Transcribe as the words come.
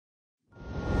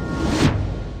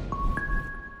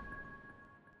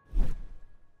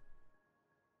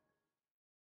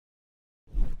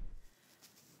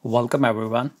Welcome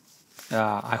everyone.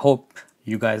 I hope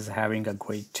you guys are having a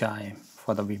great time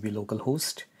for the VB local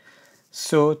host.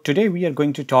 So today we are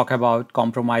going to talk about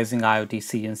compromising IoT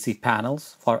C&C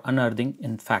panels for unearthing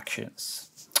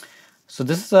infections. So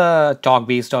this is a talk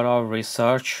based on our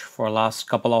research for last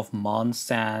couple of months,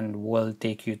 and we'll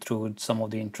take you through some of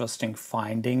the interesting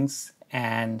findings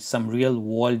and some real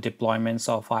world deployments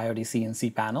of IoT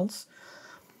C&C panels.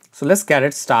 So let's get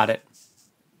it started.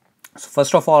 So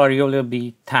first of all, I really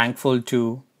be thankful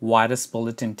to Virus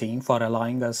Bulletin team for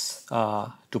allowing us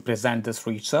to present this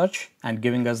research and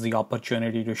giving us the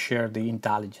opportunity to share the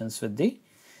intelligence with the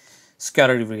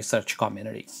security research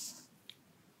community.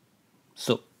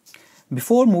 So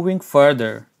before moving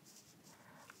further,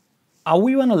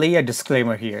 we want to lay a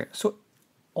disclaimer here. So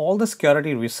all the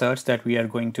security research that we are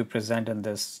going to present in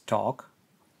this talk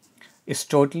is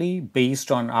totally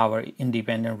based on our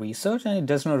independent research, and it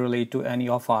does not relate to any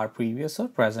of our previous or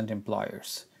present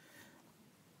employers.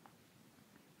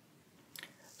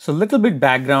 So a little bit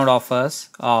background of us.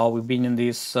 We've been in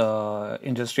this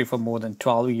industry for more than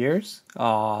 12 years.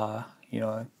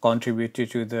 Contributed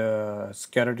to the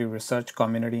security research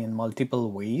community in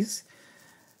multiple ways.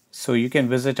 So you can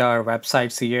visit our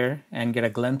websites here and get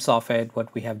a glimpse of it,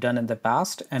 what we have done in the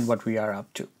past and what we are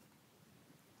up to.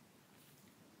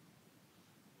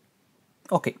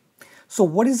 Okay, so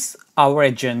what is our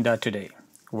agenda today,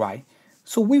 right?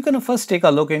 So we're going to first take a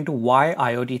look into why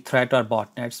IoT threat or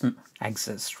botnets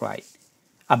exist, right?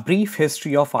 A brief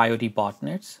history of IoT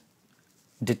botnets,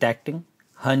 detecting,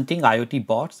 hunting IoT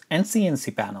bots, and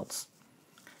C&C panels.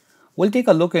 We'll take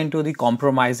a look into the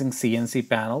compromising C&C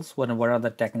panels, what are the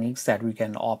techniques that we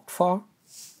can opt for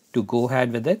to go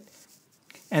ahead with it,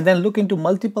 and then look into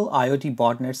multiple IoT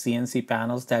botnet C&C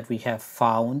panels that we have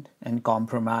found and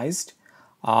compromised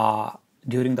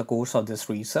during the course of this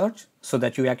research, so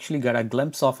that you actually get a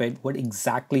glimpse of it, what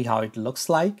exactly how it looks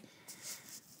like.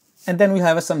 And then we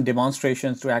have some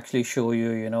demonstrations to actually show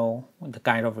you, the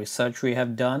kind of research we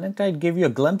have done, and try to give you a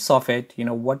glimpse of it,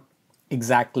 what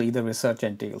exactly the research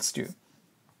entails to.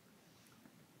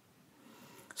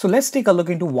 So let's take a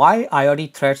look into why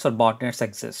IoT threats or botnets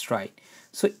exist, right?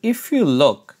 So if you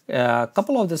look, a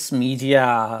couple of this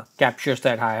media captures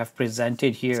that I have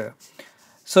presented here.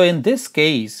 So in this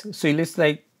case, so it looks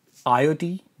like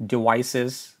IoT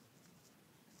devices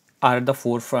are at the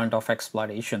forefront of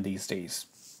exploitation these days.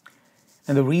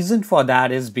 And the reason for that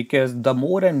is because the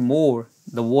more and more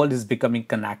the world is becoming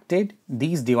connected,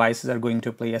 these devices are going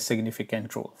to play a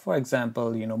significant role. For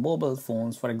example, mobile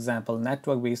phones, for example,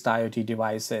 network-based IoT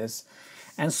devices,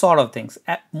 and sort of things.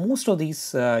 Most of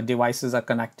these devices are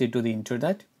connected to the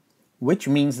internet, which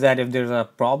means that if there's a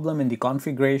problem in the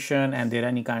configuration and there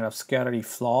any kind of security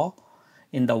flaw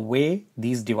in the way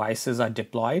these devices are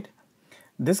deployed,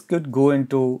 this could go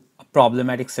into a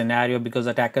problematic scenario because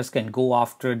attackers can go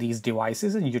after these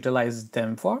devices and utilize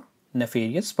them for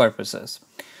nefarious purposes.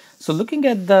 So looking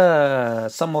at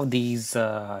some of these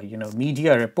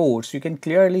media reports, you can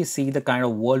clearly see the kind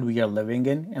of world we are living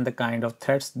in and the kind of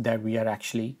threats that we are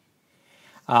actually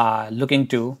looking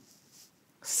to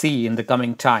see in the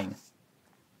coming time.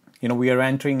 We are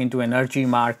entering into energy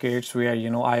markets where,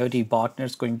 IoT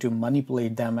botnets going to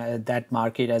manipulate them at that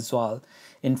market as well.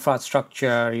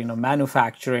 Infrastructure,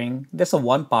 manufacturing, that's a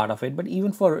one part of it. But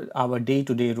even for our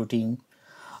day-to-day routine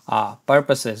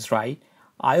purposes, right?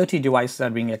 IoT devices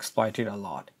are being exploited a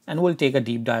lot. And we'll take a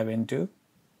deep dive into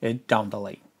it down the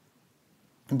line.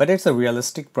 But it's a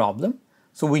realistic problem.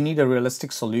 So we need a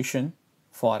realistic solution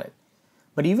for it.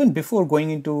 But even before going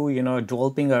into,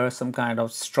 developing some kind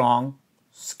of strong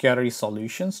security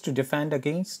solutions to defend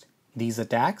against these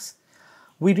attacks,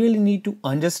 we really need to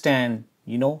understand,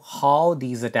 how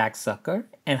these attacks occur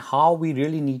and how we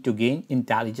really need to gain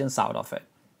intelligence out of it.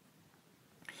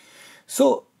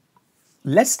 So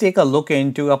let's take a look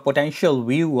into a potential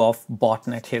view of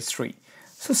botnet history.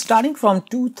 So starting from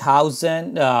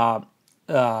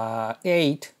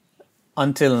 2008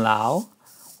 until now,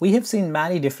 we have seen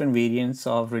many different variants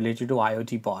of related to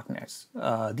IoT botnets.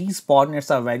 These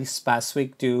botnets are very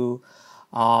specific to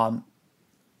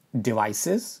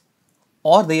devices,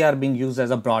 or they are being used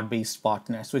as a broad-based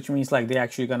botnets, which means like they're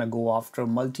actually going to go after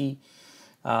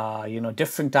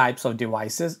different types of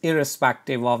devices,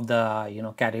 irrespective of the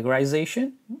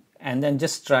categorization, and then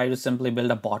just try to simply build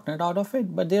a botnet out of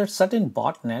it. But there are certain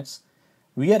botnets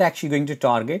we are actually going to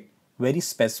target very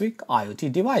specific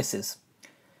IoT devices.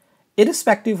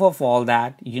 Irrespective of all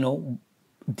that,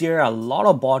 there are a lot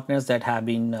of botnets that have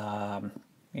been,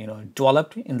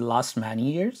 developed in the last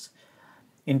many years.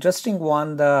 Interesting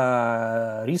one,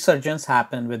 the resurgence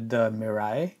happened with the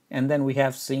Mirai, and then we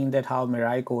have seen that how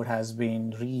Mirai code has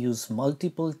been reused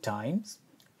multiple times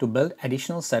to build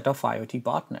additional set of IoT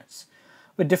botnets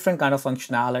with different kind of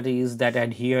functionalities that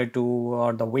adhere to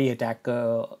or the way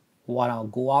attacker wanna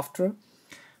go after.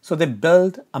 So they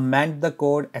build, amend the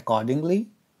code accordingly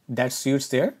that suits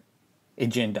their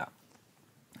agenda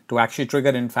to actually trigger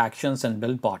infections and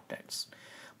build botnets.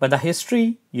 But the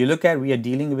history you look at, we are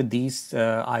dealing with these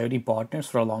IoT botnets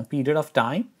for a long period of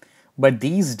time. But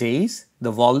these days,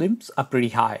 the volumes are pretty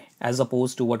high as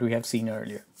opposed to what we have seen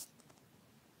earlier.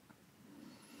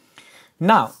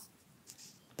 Now,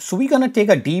 so we're going to take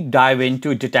a deep dive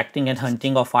into detecting and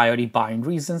hunting of IoT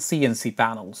binaries and CNC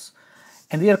panels.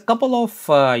 And there are a couple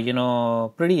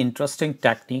of pretty interesting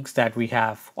techniques that we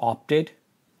have opted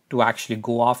to actually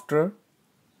go after.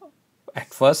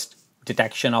 At first,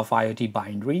 detection of IoT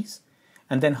binaries,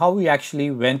 and then how we actually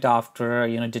went after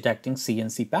detecting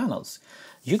CNC panels.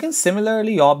 You can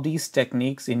similarly opt these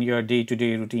techniques in your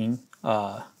day-to-day routine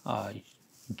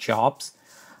jobs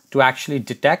to actually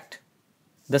detect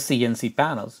the CNC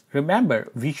panels.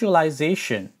 Remember,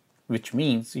 visualization, which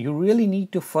means you really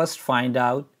need to first find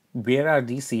out where are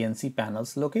these CNC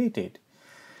panels located.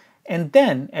 And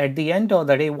then at the end of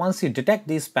the day, once you detect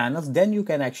these panels, then you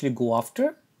can actually go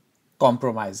after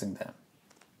compromising them.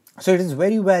 So it is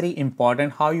very, very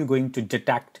important how you're going to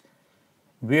detect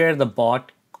where the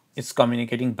bot is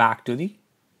communicating back to the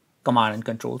command and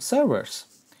control servers.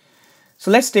 So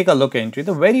let's take a look into it.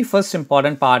 The very first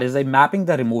important part is mapping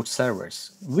the remote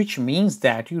servers, which means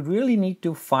that you really need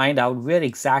to find out where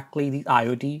exactly the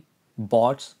IoT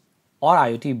bots or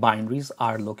IoT binaries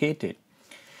are located.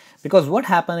 Because what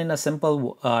happened in a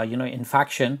simple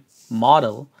infection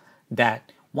model,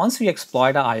 that once we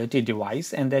exploit an IoT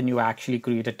device and then you actually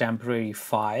create a temporary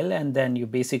file and then you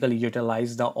basically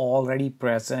utilize the already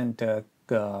present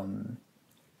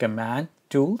command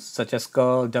tools such as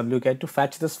curl, wget to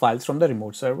fetch these files from the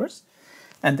remote servers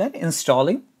and then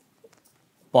installing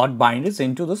bot binaries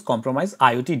into those compromised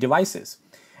IoT devices.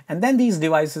 And then these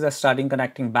devices are starting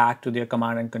connecting back to their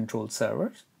command and control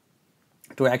servers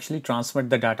to actually transmit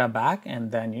the data back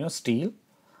and then steal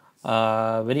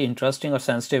very interesting or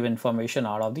sensitive information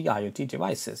out of the IoT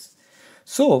devices.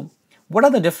 So what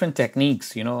are the different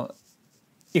techniques?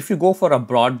 If you go for a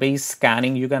broad-based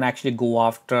scanning, you can actually go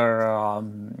after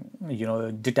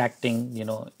detecting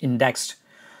indexed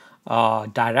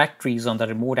directories on the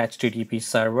remote HTTP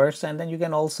servers, and then you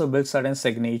can also build certain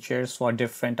signatures for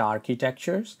different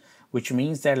architectures, which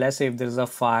means that let's say if there's a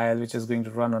file which is going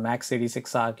to run on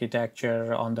x86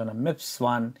 architecture on the MIPS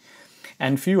one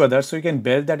and few others, so you can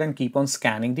build that and keep on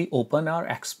scanning the open or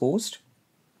exposed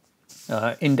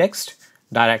indexed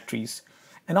directories.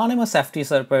 Anonymous FT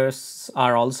servers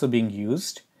are also being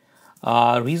used.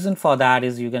 Reason for that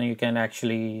is you can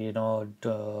actually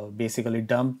basically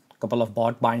dump a couple of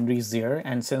bot binaries there,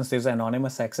 and since there's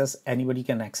anonymous access, anybody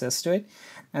can access to it,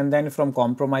 and then from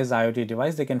compromised IoT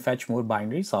device they can fetch more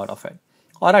binaries out of it,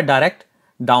 or a direct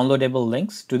downloadable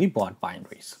links to the bot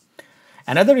binaries.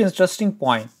 Another interesting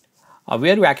point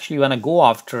where we actually want to go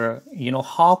after,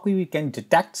 how we can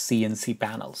detect CNC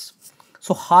panels.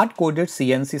 So hard-coded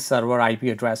CNC server IP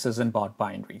addresses and bot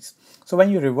binaries. So when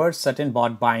you reverse certain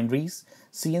bot binaries,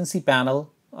 CNC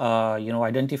panel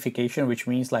identification, which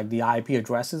means like the IP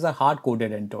addresses are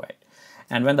hard-coded into it.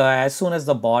 And as soon as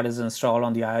the bot is installed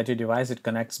on the IoT device, it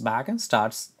connects back and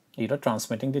starts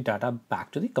transmitting the data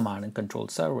back to the command and control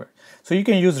server. So you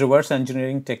can use reverse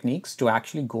engineering techniques to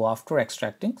actually go after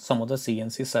extracting some of the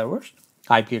CNC servers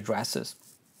IP addresses.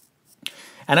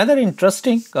 Another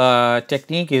interesting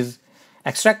technique is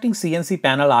extracting CNC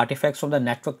panel artifacts from the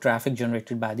network traffic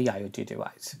generated by the IoT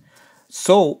device.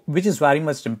 So, which is very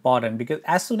much important, because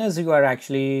as soon as you are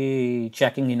actually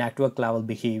checking the network level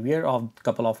behavior of a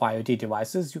couple of IoT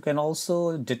devices, you can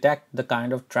also detect the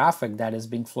kind of traffic that is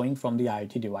being flowing from the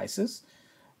IoT devices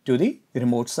to the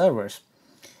remote servers.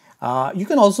 You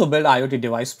can also build IoT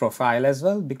device profile as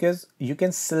well, because you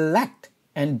can select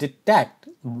and detect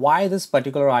why this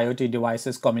particular IoT device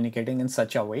is communicating in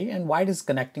such a way and why it is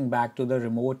connecting back to the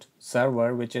remote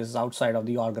server which is outside of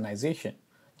the organization,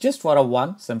 just for a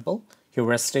one simple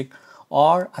heuristic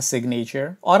or a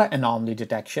signature or an anomaly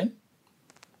detection.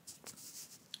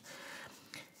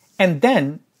 And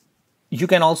then you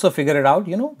can also figure it out,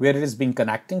 where it is being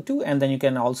connecting to, and then you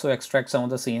can also extract some of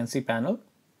the CNC panel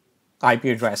IP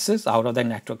addresses out of the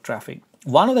network traffic.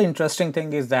 One of the interesting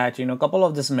thing is that, a couple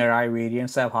of these Mirai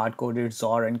variants have hard-coded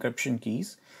XOR encryption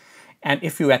keys. And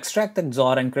if you extract the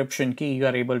XOR encryption key, you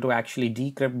are able to actually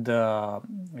decrypt the,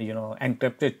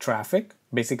 encrypted traffic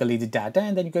basically the data,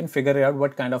 and then you can figure out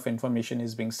what kind of information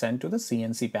is being sent to the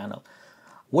CNC panel.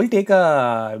 We'll take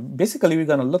basically we're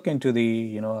going to look into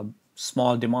the, a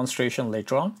small demonstration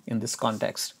later on in this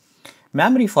context.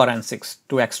 Memory forensics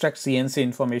to extract CNC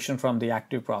information from the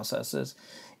active processes.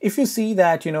 If you see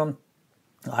that,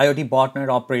 IoT botnet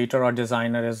operator or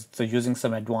designer is using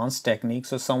some advanced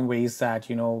techniques or some ways that,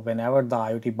 whenever the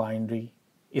IoT binary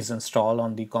is installed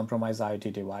on the compromised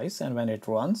IoT device and when it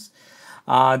runs,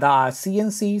 the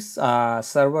CNC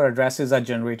server addresses are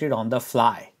generated on the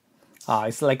fly.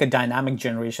 It's like a dynamic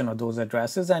generation of those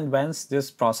addresses, and once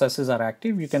these processes are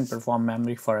active, you can perform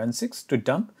memory forensics to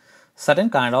dump certain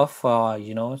kind of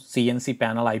CNC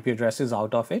panel IP addresses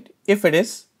out of it if it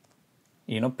is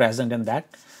present in that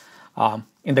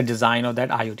in the design of that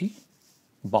IoT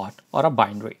bot or a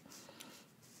binary.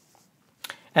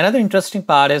 Another interesting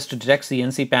part is to detect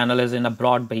CNC panel is in a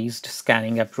broad-based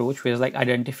scanning approach, which is like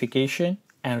identification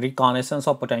and reconnaissance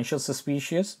of potential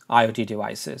suspicious IoT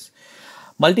devices.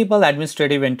 Multiple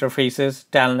administrative interfaces,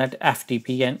 telnet,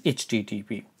 FTP, and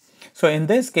HTTP. So in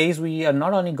this case, we are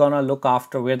not only going to look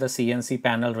after where the CNC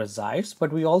panel resides,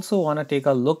 but we also want to take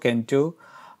a look into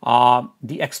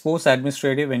the exposed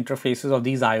administrative interfaces of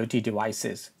these IoT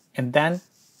devices, and then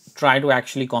try to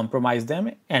actually compromise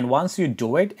them. And once you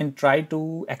do it and try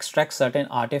to extract certain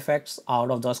artifacts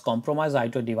out of those compromised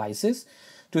IoT devices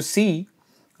to see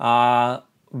where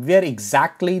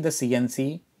exactly the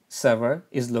CNC server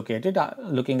is located,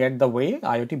 looking at the way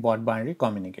IoT bot binary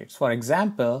communicates. For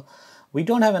example, we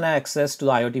don't have any access to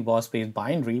the IoT bot-based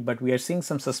binary, but we are seeing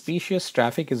some suspicious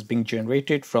traffic is being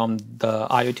generated from the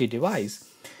IoT device.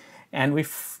 And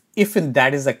if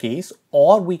that is the case,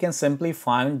 or we can simply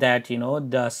find that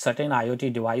the certain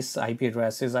IoT device IP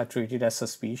addresses are treated as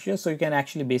suspicious, so you can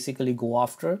actually basically go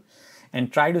after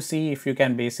and try to see if you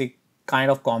can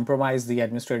kind of compromise the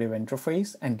administrative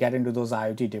interface and get into those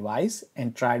IoT device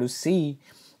and try to see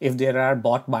if there are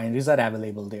bot binaries are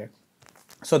available there.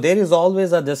 So there is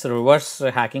always this reverse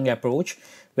hacking approach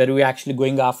where we're actually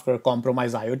going after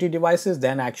compromised IoT devices,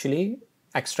 then actually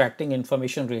extracting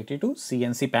information related to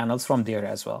CNC panels from there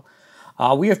as well.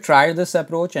 We have tried this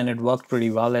approach and it worked pretty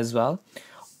well as well.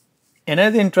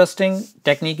 Another interesting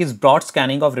technique is broad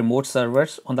scanning of remote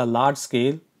servers on the large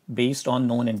scale based on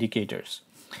known indicators.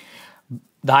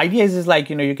 The idea is like,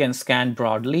 you can scan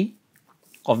broadly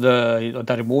of the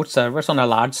remote servers on a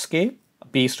large scale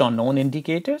based on known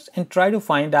indicators and try to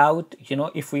find out,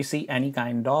 if we see any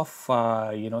kind of,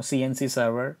 CNC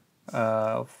server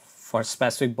for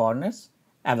specific botnets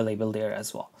available there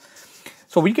as well.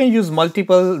 So we can use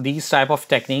multiple these type of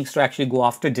techniques to actually go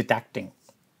after detecting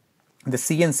the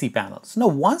CNC panels. Now,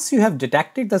 once you have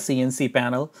detected the CNC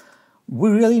panel, we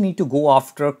really need to go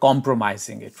after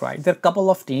compromising it, right? There are a couple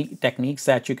of techniques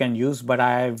that you can use, but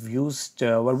I've used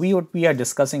what we are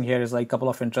discussing here is like a couple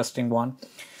of interesting one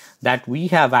that we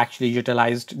have actually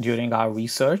utilized during our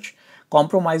research.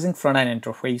 Compromising front-end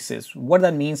interfaces. What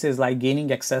that means is like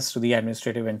gaining access to the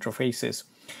administrative interfaces.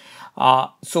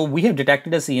 So we have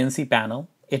detected a CNC panel.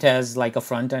 It has like a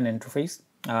front-end interface,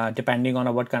 depending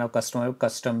on what kind of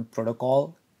custom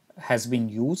protocol has been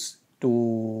used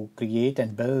to create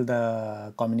and build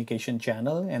the communication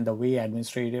channel and the way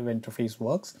administrative interface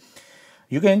works.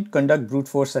 You can conduct brute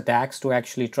force attacks to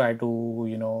actually try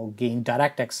to gain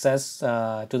direct access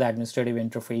to the administrative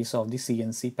interface of the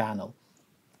CNC panel.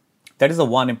 That is the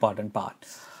one important part.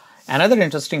 Another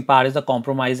interesting part is the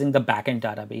compromising the backend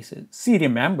databases. See,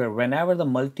 remember, whenever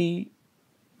the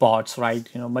bots,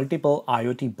 right, multiple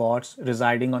IoT bots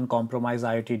residing on compromised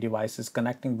IoT devices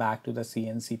connecting back to the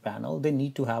CNC panel, they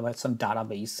need to have some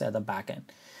database at the backend,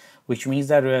 which means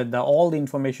that all the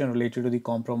information related to the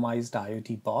compromised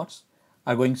IoT bots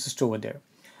are going to store there.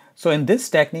 So in this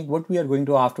technique, what we are going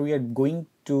to after, we are going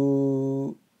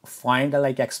to find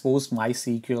like exposed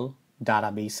MySQL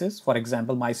databases. For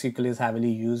example, MySQL is heavily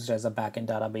used as a backend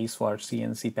database for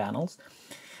CNC panels.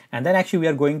 And then actually we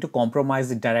are going to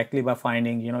compromise it directly by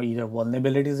finding, either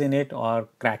vulnerabilities in it or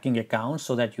cracking accounts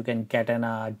so that you can get a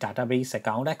database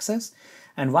account access.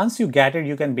 And once you get it,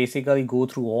 you can basically go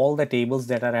through all the tables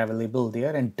that are available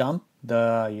there and dump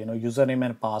the, username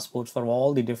and passwords for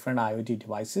all the different IoT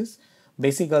devices,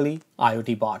 basically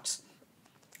IoT bots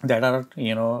that are,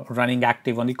 running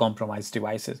active on the compromised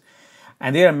devices.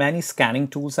 And there are many scanning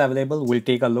tools available. We'll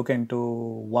take a look into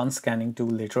one scanning tool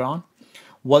later on.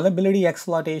 Vulnerability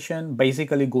exploitation,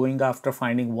 basically going after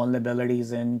finding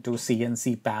vulnerabilities into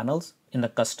CNC panels in the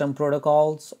custom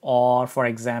protocols, or for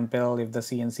example, if the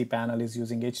CNC panel is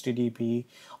using HTTP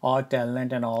or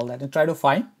telnet and all that, and try to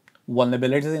find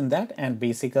vulnerabilities in that and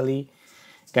basically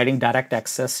getting direct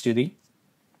access to the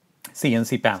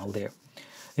CNC panel there.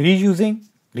 Reusing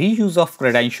reuse of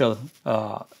credential.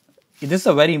 This is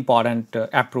a very important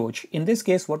approach. In this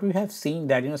case, what we have seen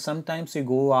that sometimes you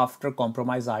go after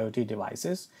compromised IoT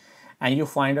devices, and you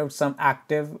find out some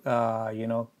active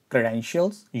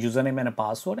credentials, username and a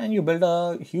password, and you build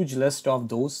a huge list of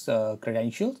those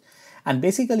credentials, and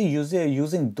basically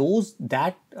using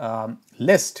that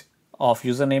list of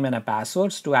username and a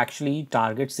passwords to actually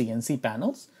target CNC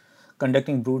panels,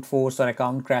 conducting brute force or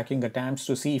account cracking attempts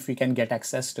to see if we can get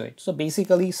access to it. So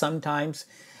basically, sometimes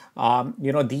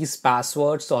these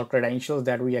passwords or credentials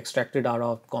that we extracted out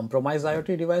of compromised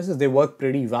IoT devices, they work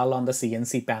pretty well on the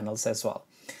CNC panels as well.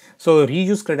 So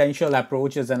reuse credential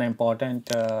approach is an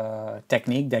important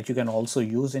technique that you can also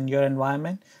use in your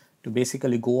environment to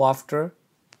basically go after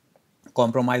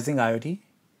compromising IoT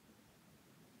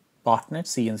botnet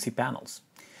CNC panels.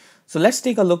 So let's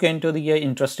take a look into the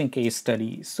interesting case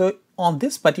study. So on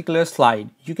this particular slide,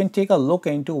 you can take a look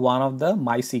into one of the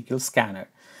MySQL scanner.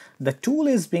 The tool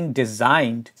is being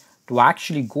designed to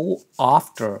actually go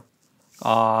after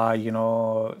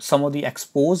some of the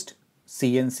exposed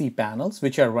CNC panels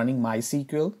which are running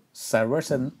MySQL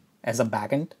servers and as a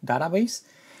backend database,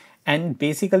 and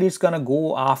basically it's going to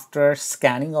go after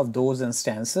scanning of those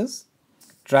instances,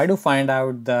 try to find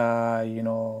out the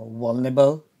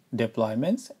vulnerable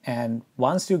deployments, and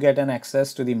once you get an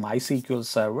access to the MySQL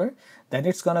server, then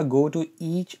it's going to go to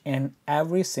each and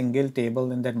every single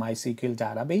table in that MySQL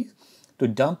database to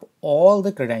dump all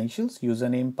the credentials,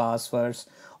 username, passwords,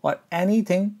 or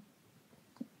anything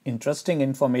interesting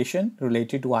information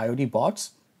related to IoT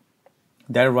bots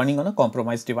that are running on a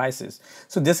compromised devices.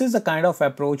 So this is the kind of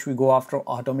approach we go after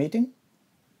automating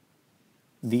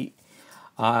the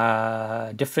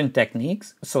different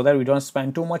techniques so that we don't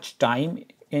spend too much time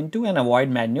into and avoid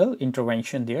manual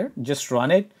intervention there. Just run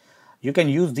it. You can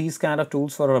use these kind of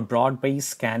tools for a broad-based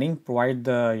scanning, provide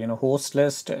the host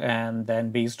list, and then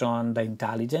based on the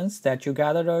intelligence that you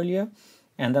gathered earlier,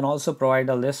 and then also provide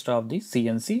a list of the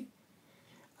CNC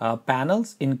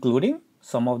panels, including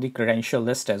some of the credential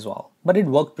list as well. But it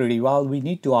worked pretty well. We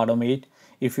need to automate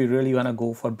if we really want to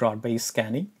go for broad-based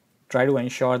scanning. Try to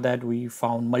ensure that we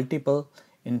found multiple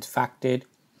infected,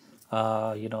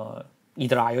 either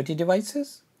IoT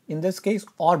devices in this case,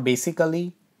 or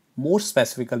basically, more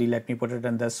specifically, let me put it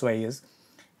in this way, is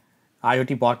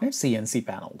IoT botnet CNC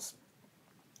panels.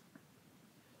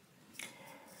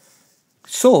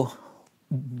 So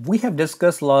we have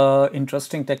discussed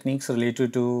interesting techniques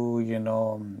related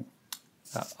to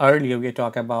earlier we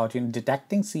talked about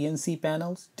detecting CNC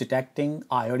panels, detecting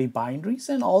IoT binaries,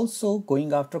 and also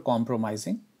going after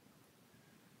compromising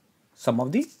some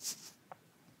of the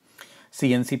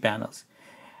CNC panels.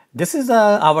 This is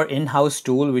our in-house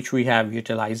tool which we have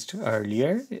utilized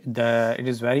earlier. It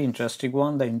is very interesting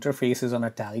one. The interface is on a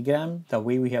Telegram. The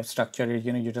way we have structured it,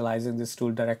 utilizing this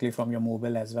tool directly from your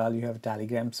mobile as well. You have a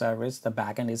Telegram service. The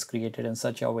backend is created in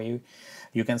such a way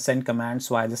you can send commands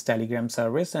via this Telegram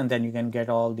service, and then you can get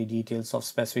all the details of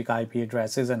specific IP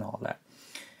addresses and all that.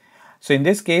 So in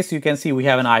this case, you can see we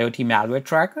have an IoT malware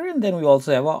tracker, and then we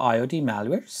also have a IoT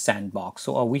malware sandbox.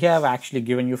 So we have actually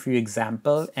given you a few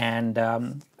examples, and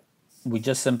we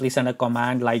just simply send a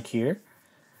command like here,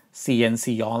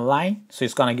 CNC online. So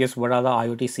it's going to give what are the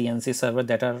IoT CNC server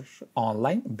that are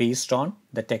online based on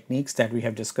the techniques that we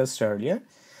have discussed earlier.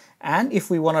 And if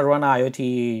we want to run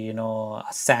IoT,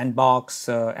 sandbox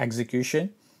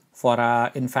execution for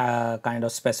a kind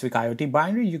of specific IoT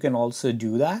binary, you can also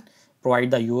do that.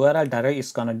 Provide the URL that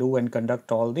it's going to do and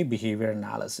conduct all the behavior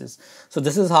analysis. So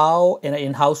this is how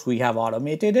in-house we have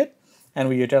automated it. And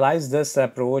we utilize this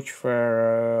approach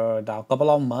for a couple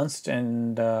of months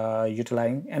and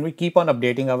and we keep on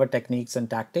updating our techniques and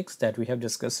tactics that we have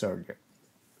discussed earlier.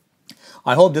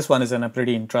 I hope this one is a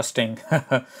pretty interesting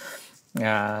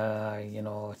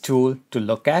tool to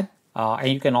look at. And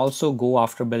you can also go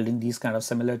after building these kind of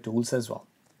similar tools as well.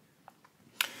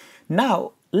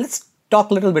 Now, let's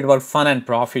talk a little bit about fun and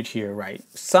profit here, right?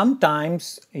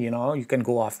 Sometimes, you can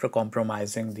go after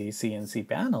compromising the CNC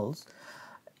panels.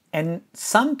 And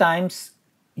sometimes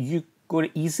you could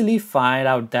easily find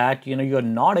out that you're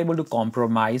not able to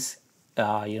compromise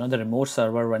the remote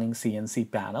server running CNC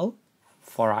panel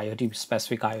for IoT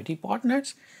specific IoT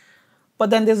partners.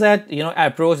 But then there's that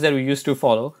approach that we used to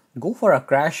follow. Go for a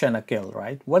crash and a kill,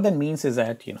 right? What that means is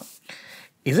that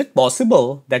is it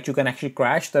possible that you can actually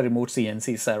crash the remote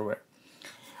CNC server?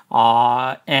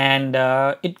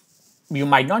 You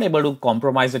might not able to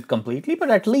compromise it completely, but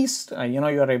at least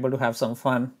you're able to have some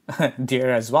fun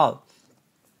there as well.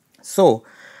 So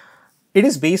It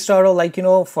is based out of, like,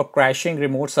 for crashing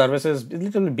remote services, a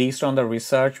little bit based on the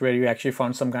research where you actually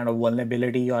found some kind of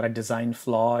vulnerability or a design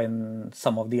flaw in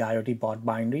some of the IoT bot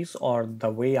binaries or the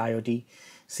way IoT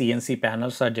C&C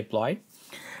panels are deployed.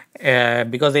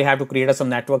 Because they have to create some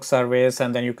network service,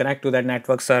 and then you connect to that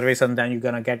network service, and then you're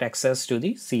gonna get access to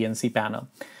the C&C panel.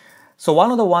 So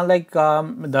one of the one, like,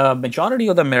 the majority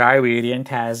of the Mirai variant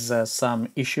has some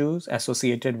issues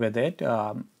associated with it.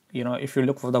 If you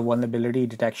look for the vulnerability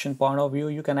detection point of view,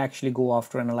 you can actually go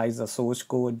after analyze the source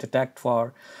code, detect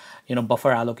for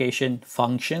buffer allocation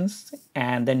functions,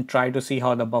 and then try to see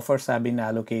how the buffers have been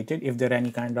allocated, if there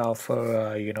any kind of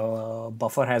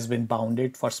buffer has been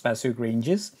bounded for specific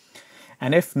ranges,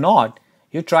 and if not,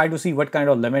 you try to see what kind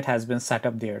of limit has been set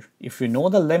up there. If you know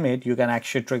the limit, you can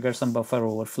actually trigger some buffer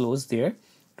overflows there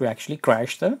to actually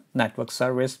crash the network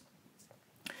service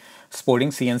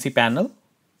supporting C&C panel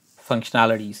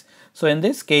functionalities. So in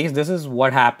this case, this is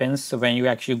what happens when you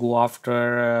actually go after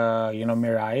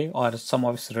Mirai or some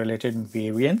of its related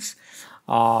variants,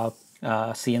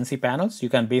 C&C panels. You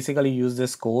can basically use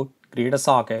this code, create a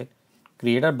socket,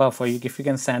 create a buffer. If you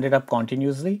can send it up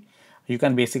continuously, you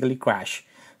can basically crash.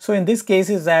 So in this case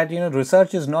is that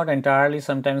research is not entirely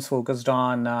sometimes focused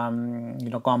on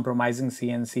compromising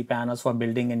C&C panels for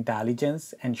building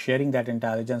intelligence and sharing that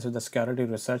intelligence with the security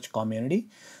research community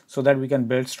so that we can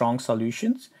build strong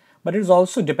solutions. But it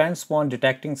also depends upon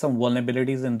detecting some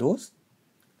vulnerabilities in those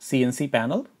C&C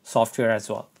panel software as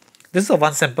well. This is a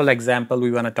one simple example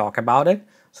we want to talk about it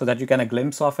so that you get a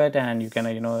glimpse of it, and you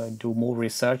can do more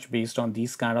research based on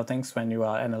these kind of things when you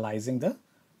are analyzing the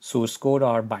source code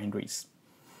or binaries.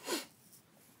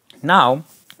 Now,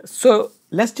 so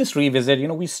let's just revisit.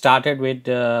 We started with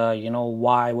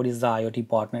what is the IoT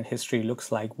botnet history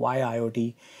looks like, why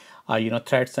IoT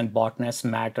threats and botnets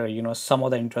matter, some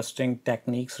of the interesting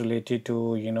techniques related to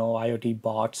IoT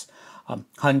bots,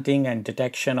 hunting and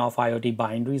detection of IoT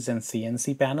binaries and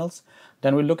C&C panels.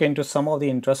 Then we look into some of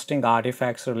the interesting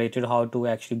artifacts related to how to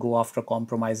actually go after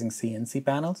compromising C&C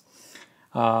panels.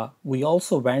 We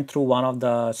also went through one of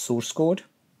the source code,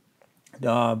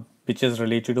 which is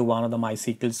related to one of the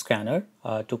MySQL scanner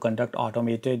to conduct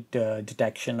automated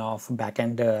detection of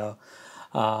backend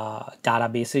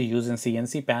databases using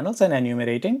C&C panels and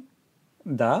enumerating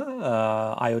the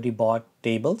IoT bot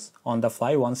tables on the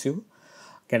fly once you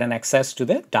get an access to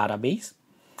the database.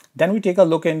 Then we take a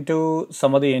look into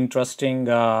some of the interesting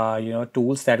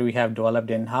tools that we have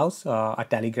developed in-house, a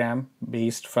Telegram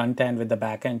based front end with the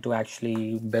backend to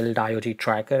actually build IoT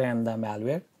tracker and the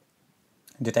malware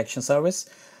detection service.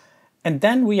 And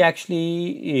then we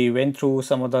actually went through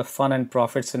some of the fun and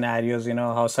profit scenarios,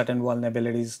 how certain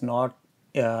vulnerabilities not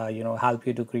help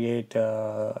you to create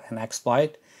an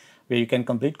exploit where you can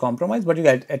complete compromise, but you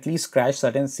at least crash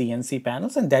certain C&C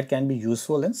panels, and that can be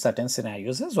useful in certain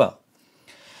scenarios as well.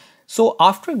 So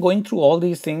after going through all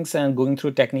these things and going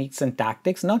through techniques and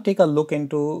tactics, now take a look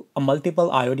into a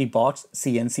multiple IoT bots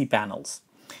C&C panels.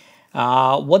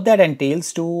 What that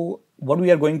entails to, what we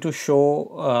are going to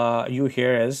show you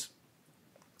here is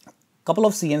a couple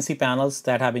of C&C panels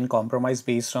that have been compromised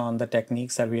based on the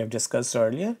techniques that we have discussed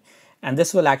earlier. And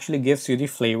this will actually gives you the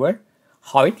flavor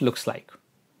how it looks like.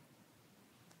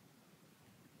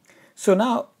 So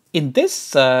now in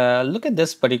this, look at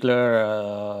this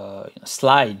particular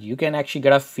slide, you can actually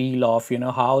get a feel of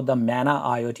how the Mana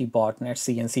IoT botnet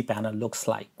C&C panel looks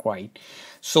like, right?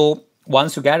 So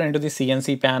once you get into the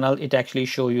C&C panel, it actually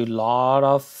show you a lot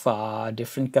of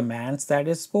different commands that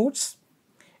it supports.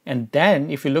 And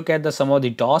then if you look at some of the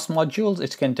DOS modules,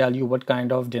 it can tell you what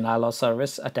kind of denial of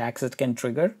service attacks it can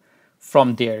trigger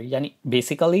from there.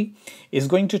 Basically, it's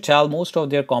going to tell most of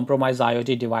their compromised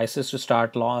IoT devices to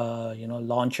start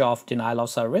launch of denial of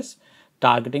service,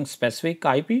 targeting specific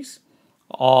IPs,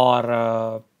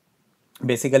 or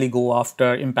basically go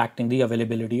after impacting the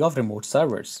availability of remote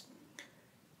servers.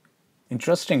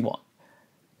 Interesting one.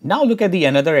 Now look at the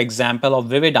another example of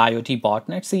vivid IoT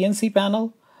botnet C&C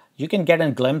panel. You can get a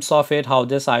glimpse of it, how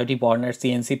this IoT botnet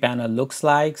C&C panel looks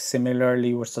like.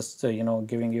 Similarly, we're just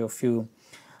giving you a few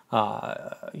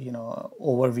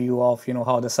overview of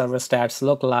how the server stats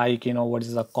look like, what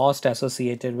is the cost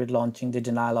associated with launching the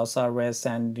denial of service,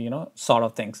 and sort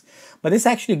of things. But this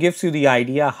actually gives you the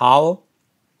idea how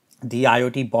the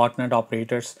IoT botnet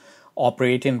operators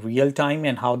operate in real time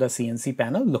and how the C&C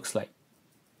panel looks like.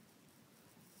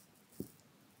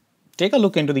 Take a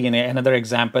look into the another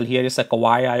example. Here is a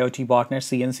Kawaii IoT botnet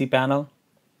C&C panel.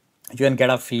 You can get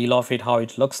a feel of it, how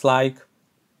it looks like.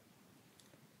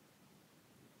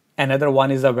 Another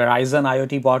one is a Verizon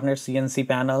IoT botnet C&C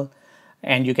panel.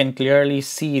 and you can clearly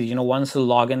see, once you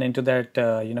log in into that,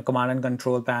 command and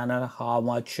control panel, how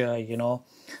much,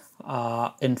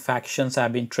 infections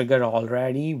have been triggered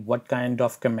already, what kind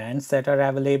of commands that are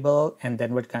available, and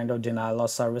then what kind of denial of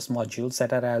service modules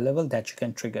that are available that you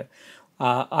can trigger.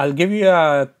 I'll give you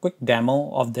a quick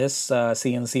demo of this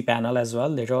C&C panel as well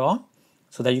later on,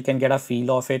 so that you can get a feel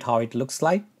of it, how it looks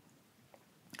like.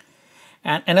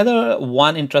 And another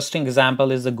one interesting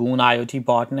example is the Goon IoT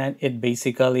botnet. It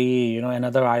basically,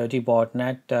 another IoT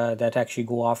botnet that actually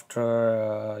go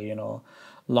after,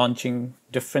 launching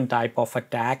different type of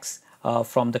attacks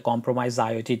from the compromised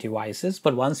IoT devices.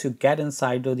 But once you get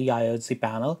inside of the IoT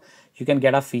panel, you can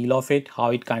get a feel of it, how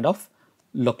it kind of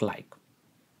look like.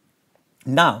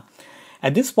 Now,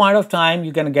 at this point of time,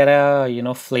 you can get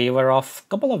a flavor of a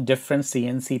couple of different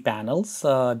C&C panels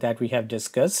that we have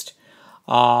discussed.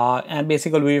 And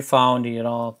basically we found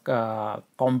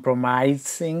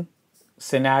compromising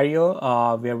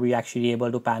scenario where we actually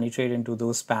able to penetrate into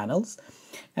those panels,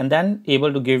 and then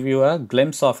able to give you a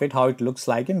glimpse of it, how it looks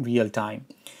like in real time.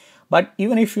 But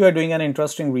even if you are doing an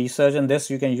interesting research in this,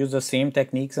 you can use the same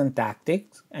techniques and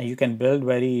tactics, and you can build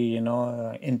very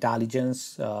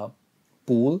intelligence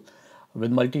pool with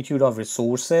multitude of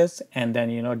resources, and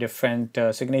then different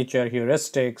signature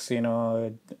heuristics,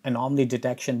 anomaly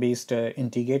detection based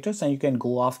indicators, and you can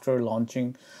go after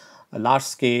launching a large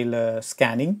scale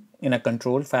scanning in a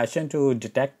controlled fashion to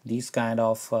detect these kind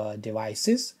of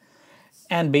devices,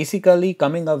 and basically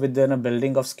coming up with then a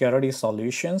building of security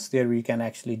solutions there we can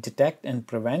actually detect and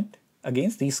prevent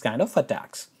against these kind of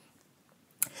attacks.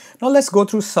 Now let's go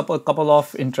through a couple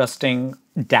of interesting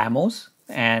demos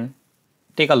and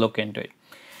take a look into it.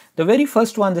 The very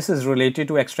first one, this is related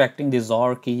to extracting the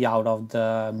XOR key out of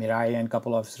the Mirai and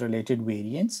couple of related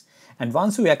variants. And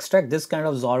once you extract this kind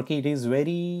of XOR key, it is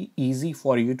very easy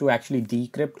for you to actually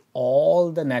decrypt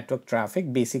all the network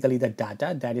traffic, basically the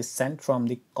data that is sent from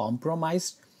the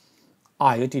compromised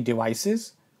IoT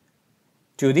devices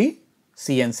to the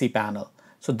C&C panel.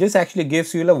 So this actually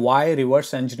gives you why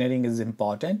reverse engineering is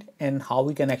important and how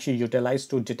we can actually utilize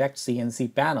to detect C&C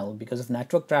panel, because if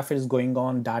network traffic is going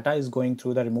on, data is going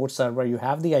through the remote server, you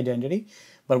have the identity,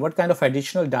 but what kind of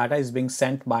additional data is being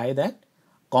sent by that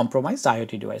compromised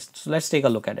IoT device? So let's take a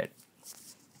look at it.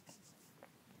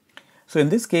 So in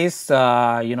this case, we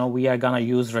are gonna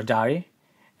use Radari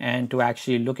and to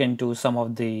actually look into some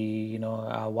of the,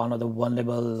 one of the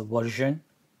vulnerable version.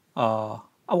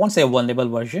 I won't say a vulnerable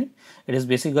version. It is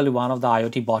basically one of the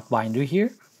IoT bot binary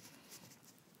here.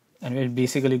 And we're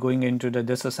basically going into the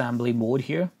disassembly mode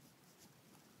here.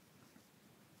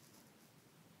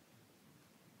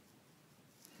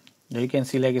 There you can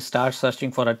see it starts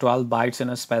searching for a 12 bytes in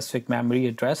a specific memory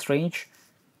address range.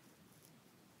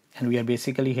 And we are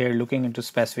basically here looking into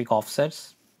specific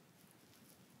offsets.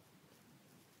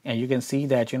 And you can see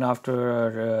that,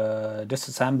 after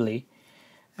disassembly,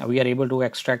 we are able to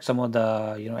extract some of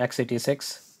the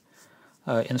x86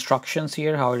 instructions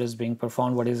here, how it is being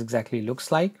performed, what it exactly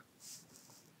looks like.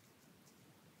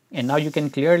 And now you can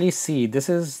clearly see this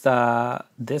is the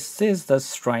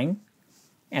string,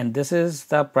 and this is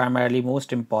the primarily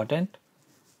most important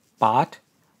part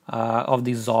of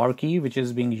the XOR key, which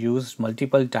is being used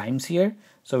multiple times here.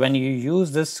 So when you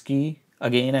use this key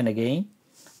again and again,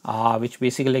 which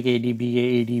basically like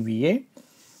ADBA, ADBA,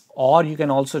 or you can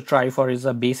also try for is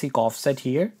a basic offset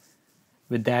here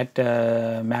with that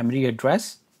memory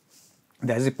address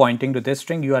that is pointing to this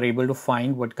string. You are able to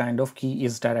find what kind of key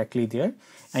is directly there,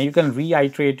 and you can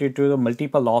reiterate it to the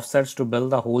multiple offsets to build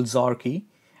the whole XOR key,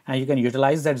 and you can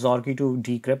utilize that XOR key to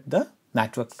decrypt the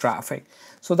network traffic.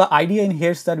 So the idea in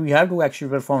here is that we have to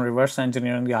actually perform reverse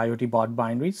engineering the IoT bot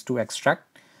binaries to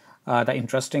extract the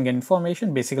interesting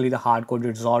information, basically the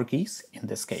hard-coded XOR keys in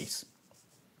this case.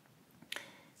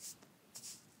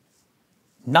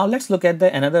 Now let's look at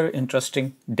another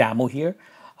interesting demo here.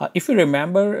 If you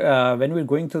remember, when we're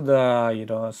going through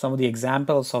the some of the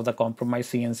examples of the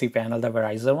compromised C&C panel, the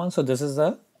Verizon one. So this is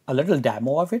a little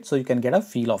demo of it, so you can get a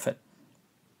feel of it.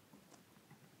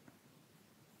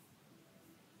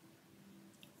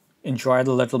 Enjoy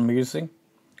the little music.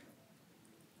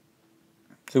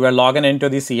 So we're logging into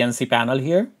the C&C panel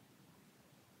here.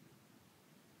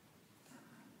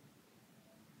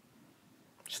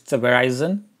 It's a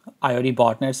Verizon IoT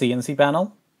botnet C&C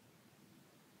panel.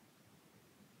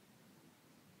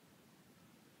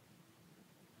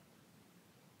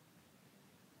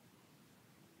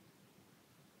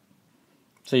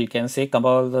 So you can see a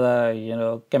couple of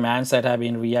the commands that have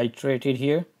been reiterated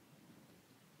here,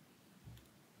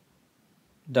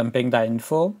 dumping the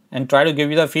info, and try to give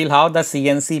you the feel how the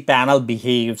C&C panel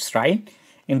behaves, right,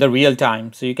 in the real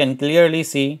time. So you can clearly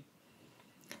see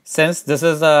Since this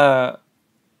is a,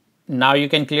 now you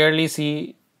can clearly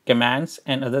see commands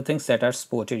and other things that are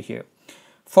supported here.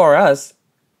 For us,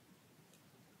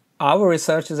 our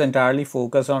research is entirely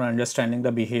focused on understanding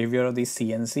the behavior of these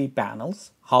CNC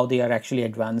panels, how they are actually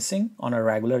advancing on a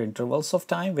regular intervals of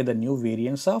time with the new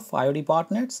variants of IoT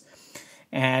botnets,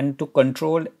 and to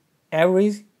control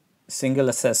every single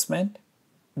assessment,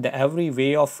 the every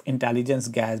way of intelligence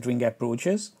gathering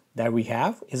approaches that we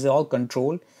have is all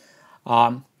controlled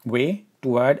way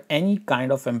toward any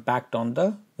kind of impact on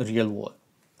the real world.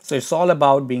 So it's all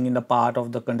about being in the part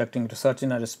of the conducting research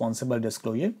in a responsible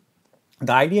disclosure.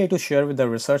 The idea to share with the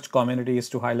research community is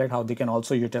to highlight how they can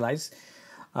also utilize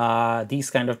these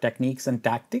kind of techniques and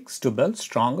tactics to build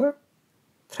stronger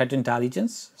threat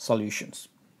intelligence solutions.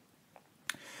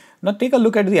 Now take a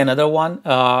look at the another one.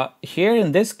 Here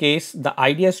in this case, the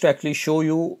idea is to actually show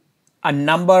you a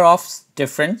number of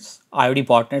different IoT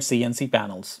botnet CNC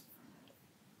panels.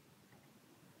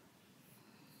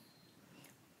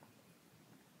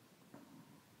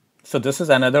 So this is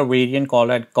another variant called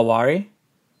at Kaware.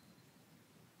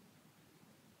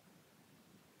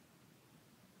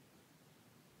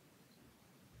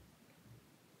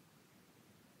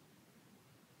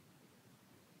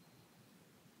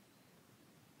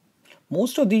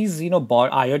 Most of these,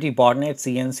 IoT botnet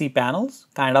CNC panels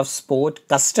kind of sport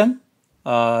custom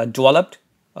developed,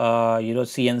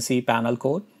 CNC panel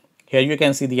code. Here you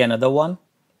can see the another one,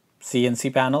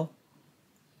 CNC panel.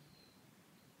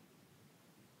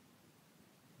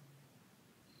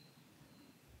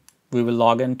 We will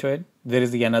log into it. There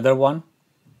is the another one.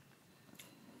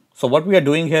 So what we are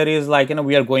doing here is like,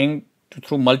 we are going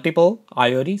through multiple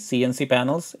IoT CNC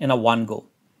panels in a one go.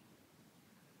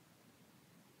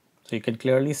 So you can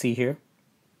clearly see here.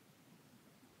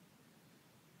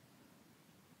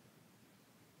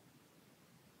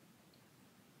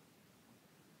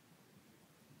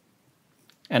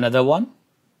 Another one,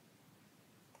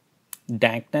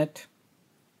 Danknet.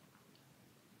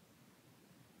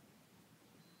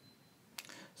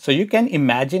 So you can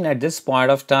imagine at this point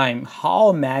of time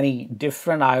how many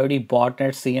different IoT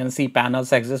botnet CNC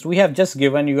panels exist. We have just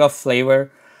given you a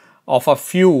flavor of a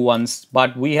few ones,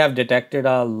 but we have detected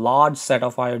a large set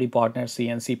of IoT botnet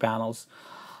CNC panels.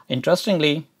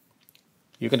 Interestingly,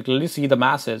 you can clearly see the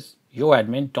masses. Yo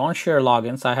admin, don't share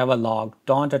logins. I have a log.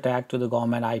 Don't attack to the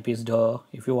government IPs. Duh.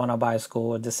 If you want to buy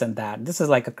score, this and that. This is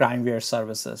like a crimeware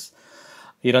services.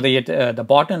 The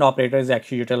botnet operator is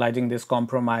actually utilizing this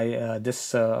compromise,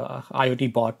 this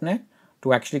IoT botnet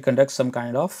to actually conduct some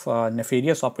kind of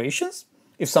nefarious operations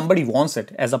if somebody wants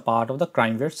it as a part of the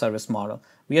crimeware service model.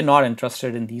 We are not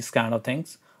interested in these kind of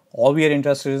things. All we are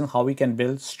interested in how we can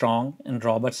build strong and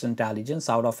robust intelligence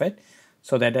out of it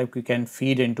so that we can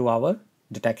feed into our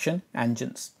detection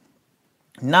engines.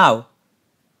 Now,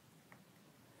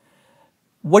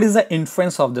 what is the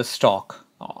inference of this talk?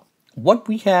 What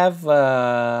we have,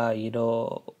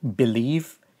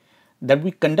 believe that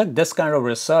we conduct this kind of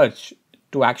research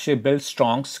to actually build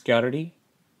strong security,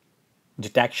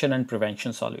 detection, and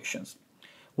prevention solutions.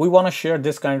 We want to share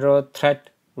this kind of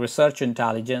threat research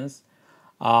intelligence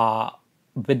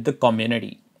with the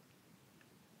community.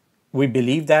 We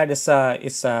believe that it's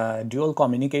a dual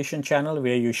communication channel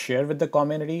where you share with the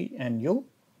community and you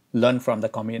learn from the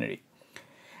community.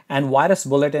 And Virus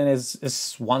Bulletin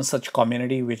is one such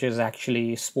community which is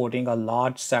actually supporting a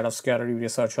large set of security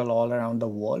researchers all around the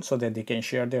world so that they can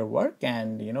share their work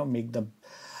and make the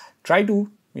try to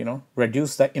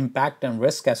reduce the impact and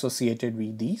risk associated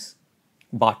with these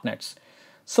botnets.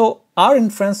 So our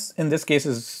inference in this case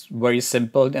is very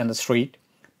simple and straight.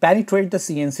 Penetrate the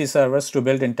CNC servers to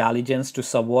build intelligence to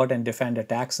subvert and defend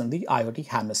attacks in the IoT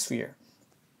hemisphere.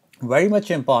 Very much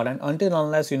important. Until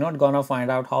unless you're not gonna find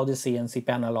out how the CNC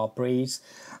panel operates,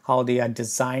 how they are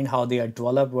designed, how they are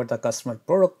developed, what the custom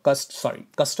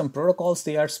protocols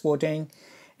they are supporting,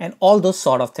 and all those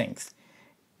sort of things.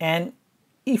 And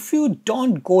if you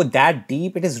don't go that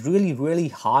deep, it is really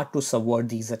hard to subvert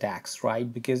these attacks,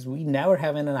 right? Because we never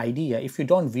have an idea. If you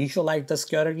don't visualize the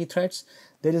security threats,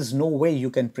 there is no way you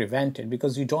can prevent it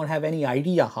because you don't have any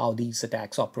idea how these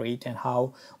attacks operate and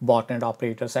how botnet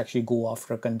operators actually go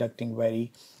after conducting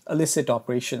very illicit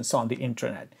operations on the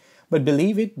internet. But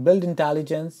believe it, build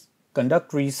intelligence,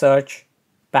 conduct research,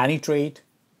 penetrate,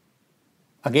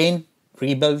 again,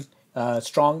 rebuild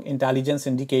strong intelligence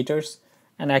indicators,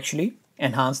 and actually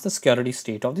enhance the security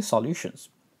state of the solutions.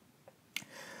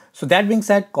 So that being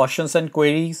said, questions and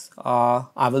queries,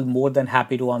 I will more than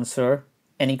happy to answer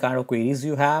any kind of queries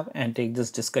you have and take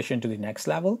this discussion to the next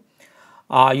level.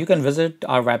 You can visit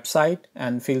our website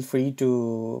and feel free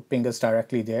to ping us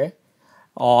directly there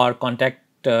or contact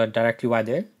directly via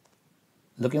there.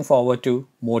 looking forward to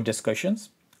more discussions.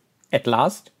 At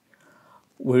last,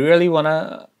 we really want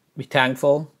to be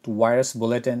thankful to Virus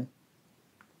Bulletin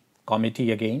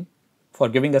committee again for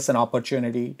giving us an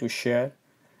opportunity to share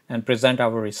and present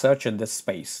our research in this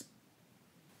space.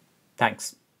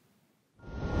 Thanks.